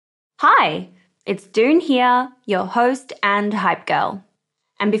Hi, it's Doone here, your host and hype girl.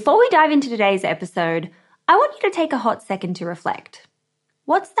 And before we dive into today's episode, I want you to take a hot second to reflect.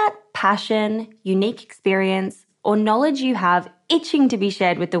 What's that passion, unique experience, or knowledge you have itching to be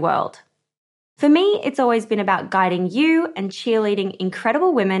shared with the world? For me, it's always been about guiding you and cheerleading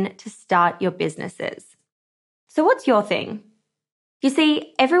incredible women to start your businesses. So what's your thing? You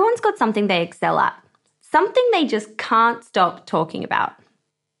see, everyone's got something they excel at, something they just can't stop talking about.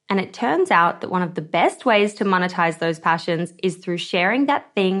 And it turns out that one of the best ways to monetize those passions is through sharing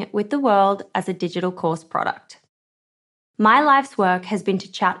that thing with the world as a digital course product. My life's work has been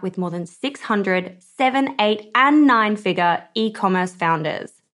to chat with more than 600 7, 8, and 9-figure e-commerce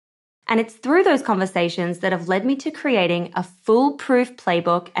founders. And it's through those conversations that have led me to creating a foolproof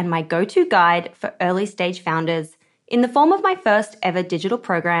playbook and my go-to guide for early-stage founders in the form of my first ever digital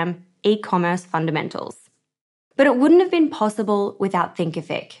program, E-commerce Fundamentals. But it wouldn't have been possible without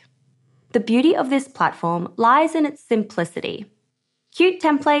Thinkific. The beauty of this platform lies in its simplicity. Cute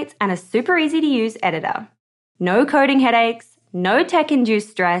templates and a super easy to use editor. No coding headaches, no tech-induced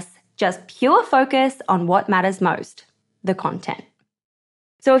stress, just pure focus on what matters most, the content.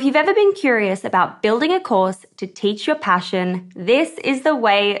 So if you've ever been curious about building a course to teach your passion, this is the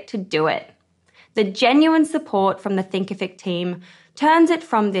way to do it. The genuine support from the Thinkific team turns it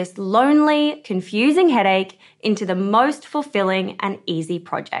from this lonely, confusing headache into the most fulfilling and easy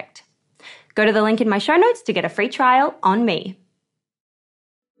project. Go to the link in my show notes to get a free trial on me.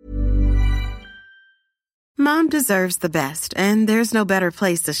 Mom deserves the best, and there's no better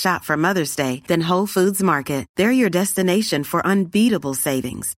place to shop for Mother's Day than Whole Foods Market. They're your destination for unbeatable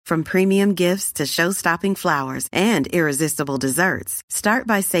savings, from premium gifts to show-stopping flowers and irresistible desserts. Start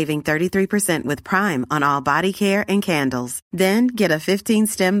by saving 33% with Prime on all body care and candles. Then get a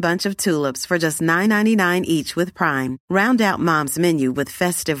 15-stem bunch of tulips for just $9.99 each with Prime. Round out Mom's menu with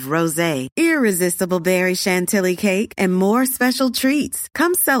festive rosé, irresistible berry chantilly cake, and more special treats.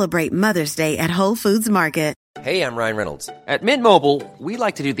 Come celebrate Mother's Day at Whole Foods Market. Hey, I'm Ryan Reynolds. At Mint Mobile, we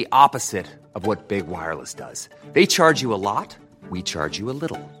like to do the opposite of what Big Wireless does. They charge you a lot, we charge you a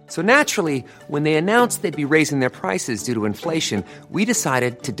little. So naturally, when they announced they'd be raising their prices due to inflation, we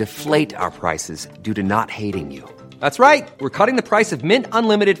decided to deflate our prices due to not hating you. That's right. We're cutting the price of Mint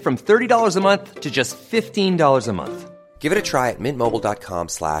Unlimited from $30 a month to just $15 a month. Give it a try at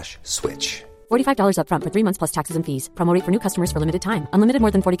mintmobile.com/switch. $45 up front for 3 months plus taxes and fees. Promo rate for new customers for limited time. Unlimited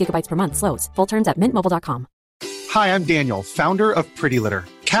more than 40 gigabytes per month. Slows full terms at mintmobile.com. Hi, I'm Daniel, founder of Pretty Litter.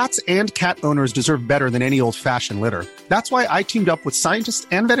 Cats and cat owners deserve better than any old-fashioned litter. That's why I teamed up with scientists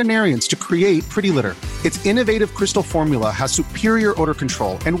and veterinarians to create Pretty Litter. Its innovative crystal formula has superior odor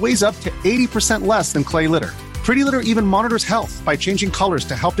control and weighs up to 80% less than clay litter. Pretty Litter even monitors health by changing colors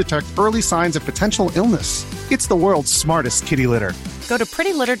to help detect early signs of potential illness. It's the world's smartest kitty litter. Go to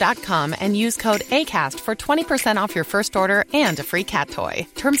prettylitter.com and use code ACAST for 20% off your first order and a free cat toy.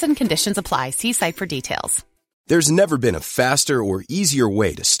 Terms and conditions apply. See site for details. There's never been a faster or easier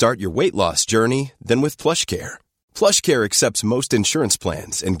way to start your weight loss journey than with PlushCare. PlushCare accepts most insurance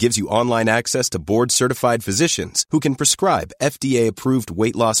plans and gives you online access to board-certified physicians who can prescribe FDA-approved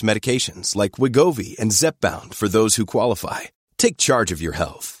weight loss medications like Wegovy and Zepbound for those who qualify. Take charge of your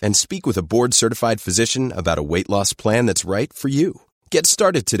health and speak with a board-certified physician about a weight loss plan that's right for you. Get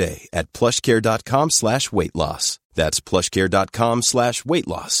started today at plushcare.com/weight loss. That's plushcare.com/weight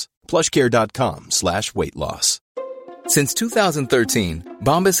loss. plushcare.com/weight loss. Since 2013,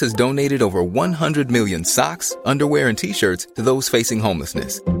 Bombas has donated over 100 million socks, underwear, and T-shirts to those facing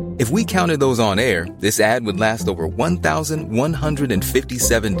homelessness. If we counted those on air, this ad would last over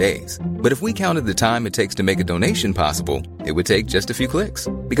 1,157 days. But if we counted the time it takes to make a donation possible, it would take just a few clicks.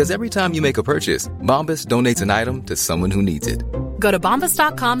 Because every time you make a purchase, Bombas donates an item to someone who needs it. Go to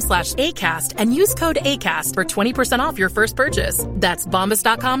bombas.com/ACAST and use code ACAST for 20% off your first purchase. That's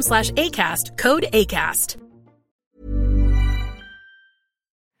bombas.com/ACAST, code ACAST.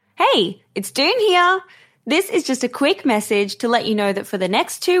 Hey, it's Doone here. This is just a quick message to let you know that for the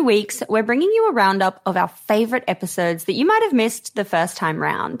next 2 weeks, we're bringing you a roundup of our favorite episodes that you might have missed the first time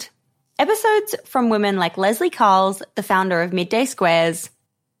round. Episodes from women like Leslie Carles, the founder of Midday Squares,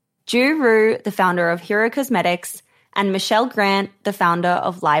 Rhyu, the founder of Hero Cosmetics, and Michelle Grant, the founder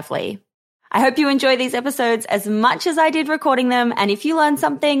of Lively. I hope you enjoy these episodes as much as I did recording them, and if you learned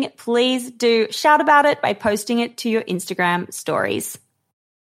something, please do shout about it by posting it to your Instagram stories.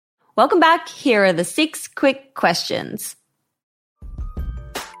 Welcome back. Here are the 6 quick questions.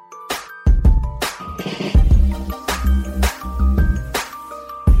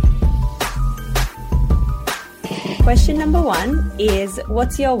 Question number 1 is,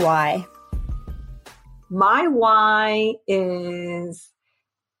 what's your why? My why is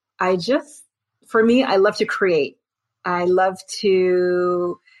for me, I love to create. I love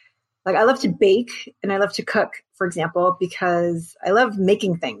to bake and I love to cook, for example, because I love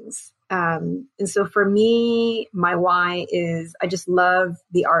making things. And so for me, my why is I just love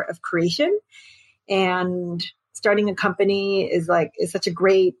the art of creation, and starting a company is such a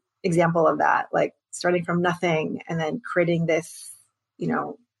great example of that. Like starting from nothing and then creating this,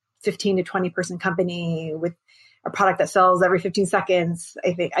 15 to 20 person company with a product that sells every 15 seconds.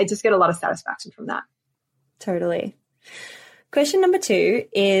 I think I just get a lot of satisfaction from that. Totally. Question number 2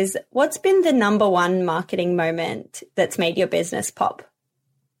 is, what's been the number one marketing moment that's made your business pop?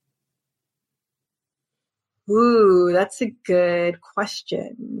 Ooh, that's a good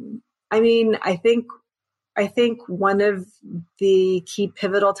question. I mean, I think one of the key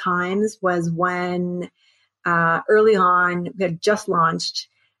pivotal times was when early on we had just launched,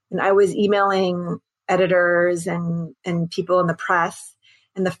 and I was emailing editors and people in the press.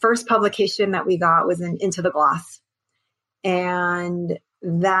 And the first publication that we got was in Into the Gloss. And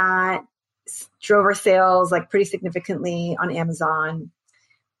that drove our sales pretty significantly on Amazon.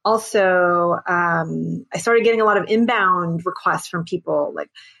 Also, I started getting a lot of inbound requests from people like,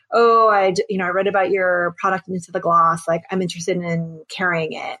 oh, I read about your product Into the Gloss. Like, I'm interested in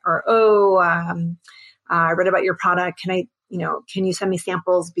carrying it. Or, oh, I read about your product. Can you send me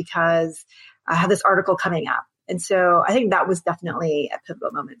samples because I have this article coming up? And so I think that was definitely a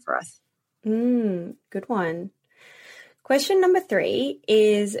pivotal moment for us. Good one. Question number 3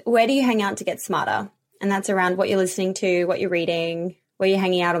 is, where do you hang out to get smarter? And that's around what you're listening to, what you're reading, where you're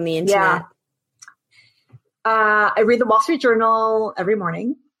hanging out on the internet. Yeah. I read the Wall Street Journal every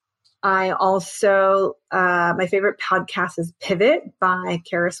morning. I also, my favorite podcast is Pivot by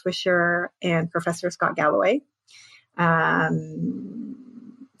Kara Swisher and Professor Scott Galloway.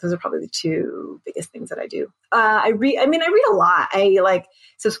 Those are probably the 2 biggest things that I do. I read a lot. I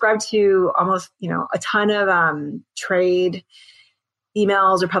subscribe to almost, a ton of trade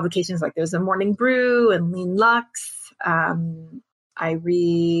emails or publications. Like there's a Morning Brew and Lean Lux. I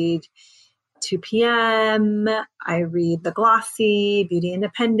read 2 p.m. I read The Glossy, Beauty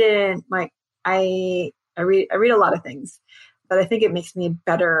Independent. I read a lot of things, but I think it makes me a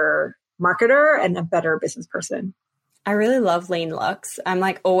better marketer and a better business person. I really love Lean Lux. I'm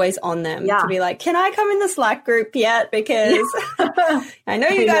always on them to be like, can I come in the Slack group yet? Because I know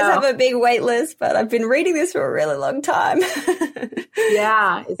you guys have a big wait list, but I've been reading this for a really long time.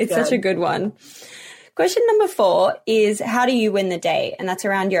 Yeah. It's such a good one. Question number 4 is, how do you win the day? And that's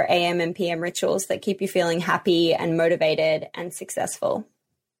around your AM and PM rituals that keep you feeling happy and motivated and successful.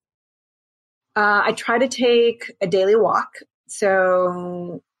 I try to take a daily walk.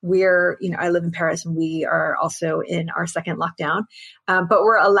 So I live in Paris and we are also in our second lockdown, but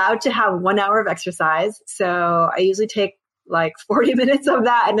we're allowed to have 1 hour of exercise. So I usually take 40 minutes of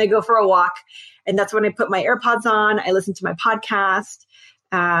that and I go for a walk. And that's when I put my AirPods on. I listen to my podcast.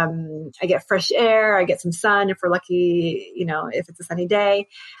 I get fresh air. I get some sun if we're lucky, if it's a sunny day.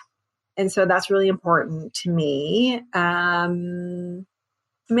 And so that's really important to me. I think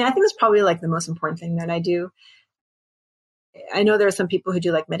it's probably the most important thing that I do. I know there are some people who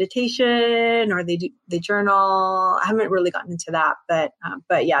do meditation or they journal. I haven't really gotten into that,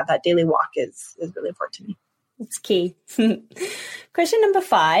 but yeah, that daily walk is really important to me. It's key. Question number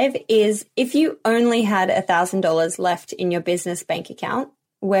 5 is, if you only had $1,000 left in your business bank account,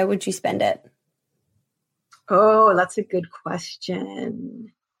 where would you spend it? Oh, that's a good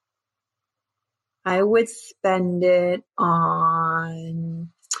question. I would spend it on,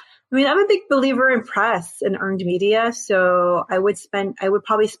 I'm a big believer in press and earned media. So I would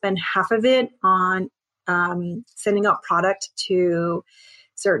probably spend half of it on sending out product to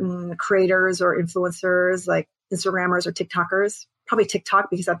certain creators or influencers like Instagrammers or TikTokers. Probably TikTok,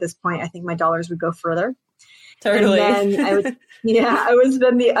 because at this point, I think my dollars would go further. Totally. And then I would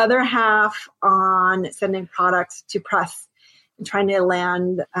spend the other half on sending products to press and trying to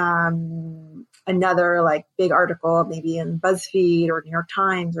land another big article, maybe in BuzzFeed or New York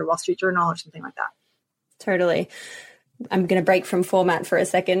Times or Wall Street Journal or something like that. Totally. I'm going to break from format for a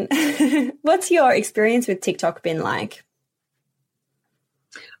second. What's your experience with TikTok been like?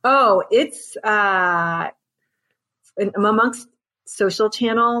 Oh, it's amongst social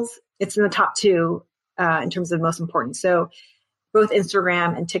channels, it's in the top 2 in terms of most important. So both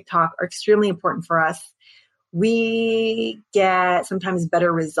Instagram and TikTok are extremely important for us. We get sometimes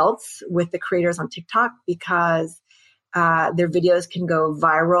better results with the creators on TikTok because their videos can go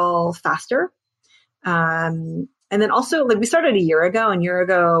viral faster. And then also, we started a year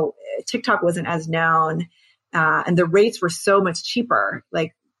ago, TikTok wasn't as known, and the rates were so much cheaper.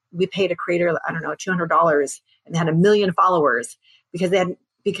 We paid a creator, I don't know, $200, and they had 1 million followers because they had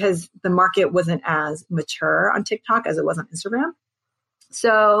because the market wasn't as mature on TikTok as it was on Instagram.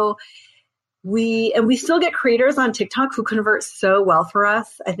 So we still get creators on TikTok who convert so well for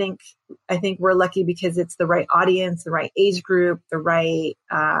us. I think we're lucky because it's the right audience, the right age group, the right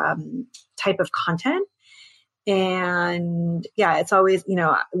type of content. And yeah, it's always,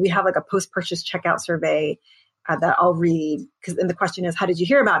 we have like a post-purchase checkout survey that I'll read, and the question is, how did you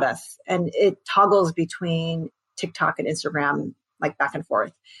hear about us? And it toggles between TikTok and Instagram, like back and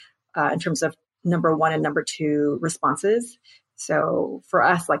forth in terms of number 1 and number 2 responses. So for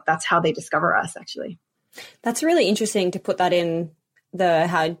us, like that's how they discover us, actually. That's really interesting to put that in the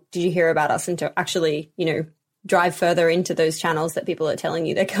how did you hear about us, and to actually, drive further into those channels that people are telling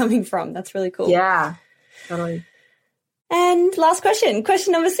you they're coming from. That's really cool. Yeah, totally. And last question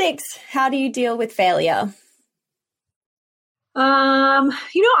number 6, how do you deal with failure? I'm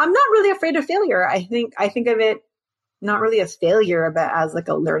not really afraid of failure. I think of it not really as failure, but as like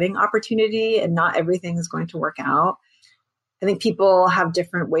a learning opportunity, and not everything is going to work out. I think people have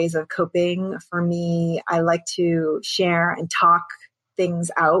different ways of coping. For me, I like to share and talk things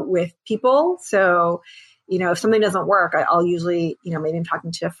out with people. So, if something doesn't work, I'll usually, maybe I'm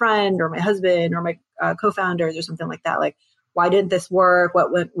talking to a friend or my husband or my co-founders or something like that. Like, why didn't this work?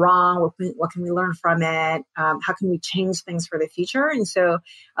 What went wrong? What can we learn from it? How can we change things for the future? And so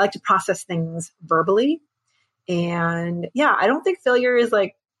I like to process things verbally. And yeah, I don't think failure is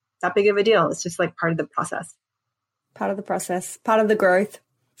like that big of a deal. It's just like part of the process. Part of the process, part of the growth.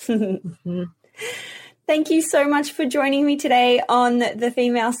 Mm-hmm. Thank you so much for joining me today on the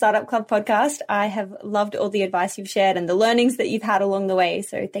Female Startup Club podcast. I have loved all the advice you've shared and the learnings that you've had along the way.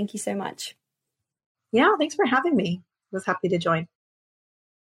 So thank you so much. Yeah, thanks for having me. I was happy to join.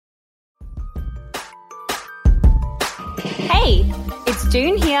 Hey, it's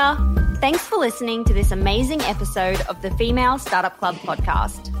June here. Thanks for listening to this amazing episode of the Female Startup Club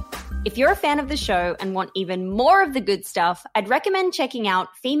podcast. If you're a fan of the show and want even more of the good stuff, I'd recommend checking out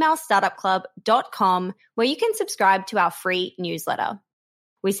femalestartupclub.com, where you can subscribe to our free newsletter.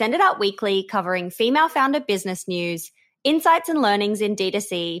 We send it out weekly, covering female founder business news, insights and learnings in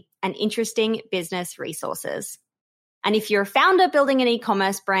D2C, and interesting business resources. And if you're a founder building an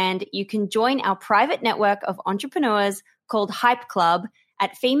e-commerce brand, you can join our private network of entrepreneurs called Hype Club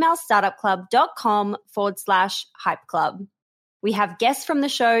at femalestartupclub.com/Hype Club. We have guests from the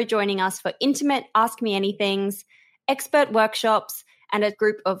show joining us for intimate Ask Me Anythings, expert workshops, and a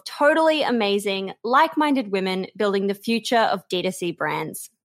group of totally amazing, like-minded women building the future of D2C brands.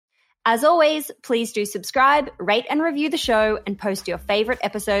 As always, please do subscribe, rate and review the show, and post your favorite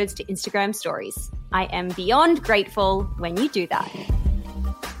episodes to Instagram stories. I am beyond grateful when you do that.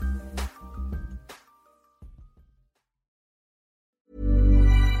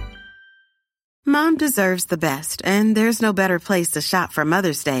 Mom deserves the best, and there's no better place to shop for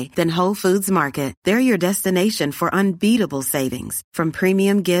Mother's Day than Whole Foods Market. They're your destination for unbeatable savings, from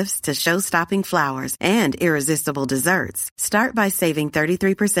premium gifts to show-stopping flowers and irresistible desserts. Start by saving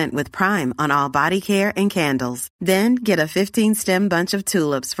 33% with Prime on all body care and candles. Then get a 15-stem bunch of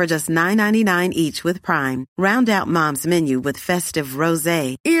tulips for just $9.99 each with Prime. Round out Mom's menu with festive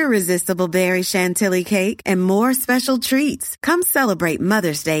rosé, irresistible berry chantilly cake, and more special treats. Come celebrate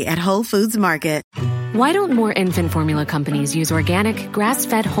Mother's Day at Whole Foods Market. Why don't more infant formula companies use organic,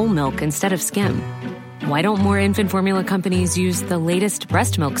 grass-fed whole milk instead of skim? Why don't more infant formula companies use the latest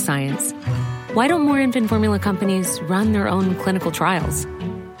breast milk science? Why don't more infant formula companies run their own clinical trials?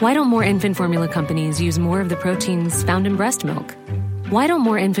 Why don't more infant formula companies use more of the proteins found in breast milk? Why don't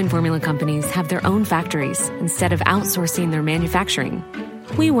more infant formula companies have their own factories instead of outsourcing their manufacturing?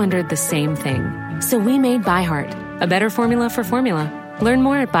 We wondered the same thing. So we made ByHeart, a better formula for formula. Learn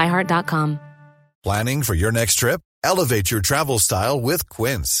more at byheart.com. Planning for your next trip? Elevate your travel style with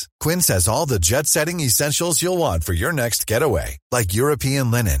Quince. Quince has all the jet-setting essentials you'll want for your next getaway, like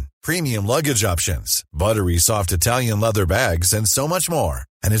European linen, premium luggage options, buttery soft Italian leather bags, and so much more.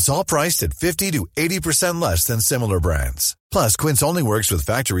 And it's all priced at 50 to 80% less than similar brands. Plus, Quince only works with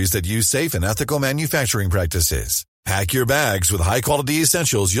factories that use safe and ethical manufacturing practices. Pack your bags with high-quality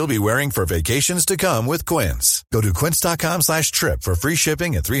essentials you'll be wearing for vacations to come with Quince. Go to quince.com/trip for free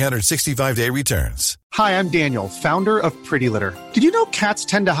shipping and 365-day returns. Hi, I'm Daniel, founder of Pretty Litter. Did you know cats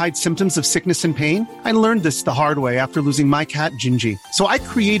tend to hide symptoms of sickness and pain? I learned this the hard way after losing my cat, Gingy. So I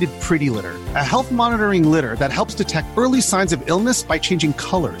created Pretty Litter, a health monitoring litter that helps detect early signs of illness by changing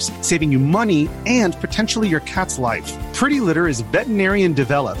colors, saving you money and potentially your cat's life. Pretty Litter is veterinarian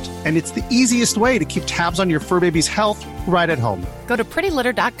developed, and it's the easiest way to keep tabs on your fur baby's health right at home. Go to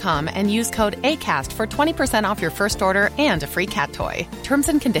prettylitter.com and use code ACAST for 20% off your first order and a free cat toy. Terms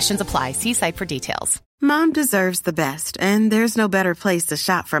and conditions apply. See site for details. Mom deserves the best, and there's no better place to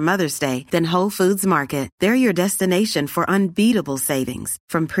shop for Mother's Day than Whole Foods Market. They're your destination for unbeatable savings,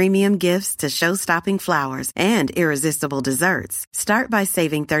 from premium gifts to show-stopping flowers and irresistible desserts. Start by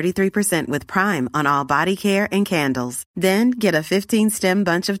saving 33% with Prime on all body care and candles. Then get a 15-stem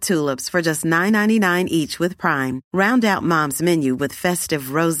bunch of tulips for just $9.99 each with Prime. Round out Mom's menu with festive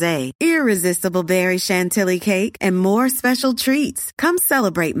rosé, irresistible berry chantilly cake, and more special treats. Come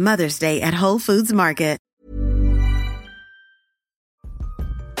celebrate Mother's Day at Whole Foods Market.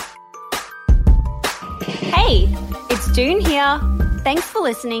 Hey, it's June here. Thanks for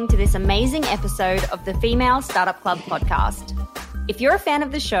listening to this amazing episode of the Female Startup Club podcast. If you're a fan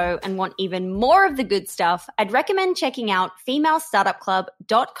of the show and want even more of the good stuff, I'd recommend checking out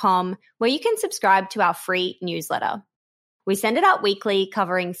femalestartupclub.com, where you can subscribe to our free newsletter. We send it out weekly,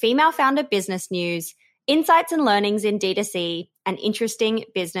 covering female founder business news, insights and learnings in D2C, and interesting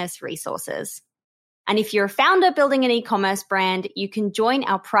business resources. And if you're a founder building an e-commerce brand, you can join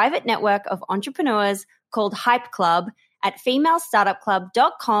our private network of entrepreneurs called Hype Club at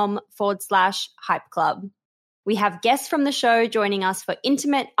femalestartupclub.com/Hype Club. We have guests from the show joining us for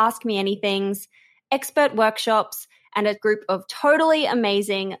intimate Ask Me Anythings, expert workshops, and a group of totally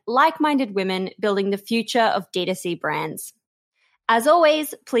amazing, like-minded women building the future of D2C brands. As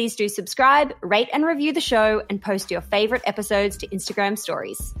always, please do subscribe, rate and review the show, and post your favorite episodes to Instagram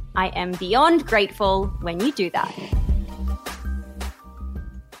stories. I am beyond grateful when you do that.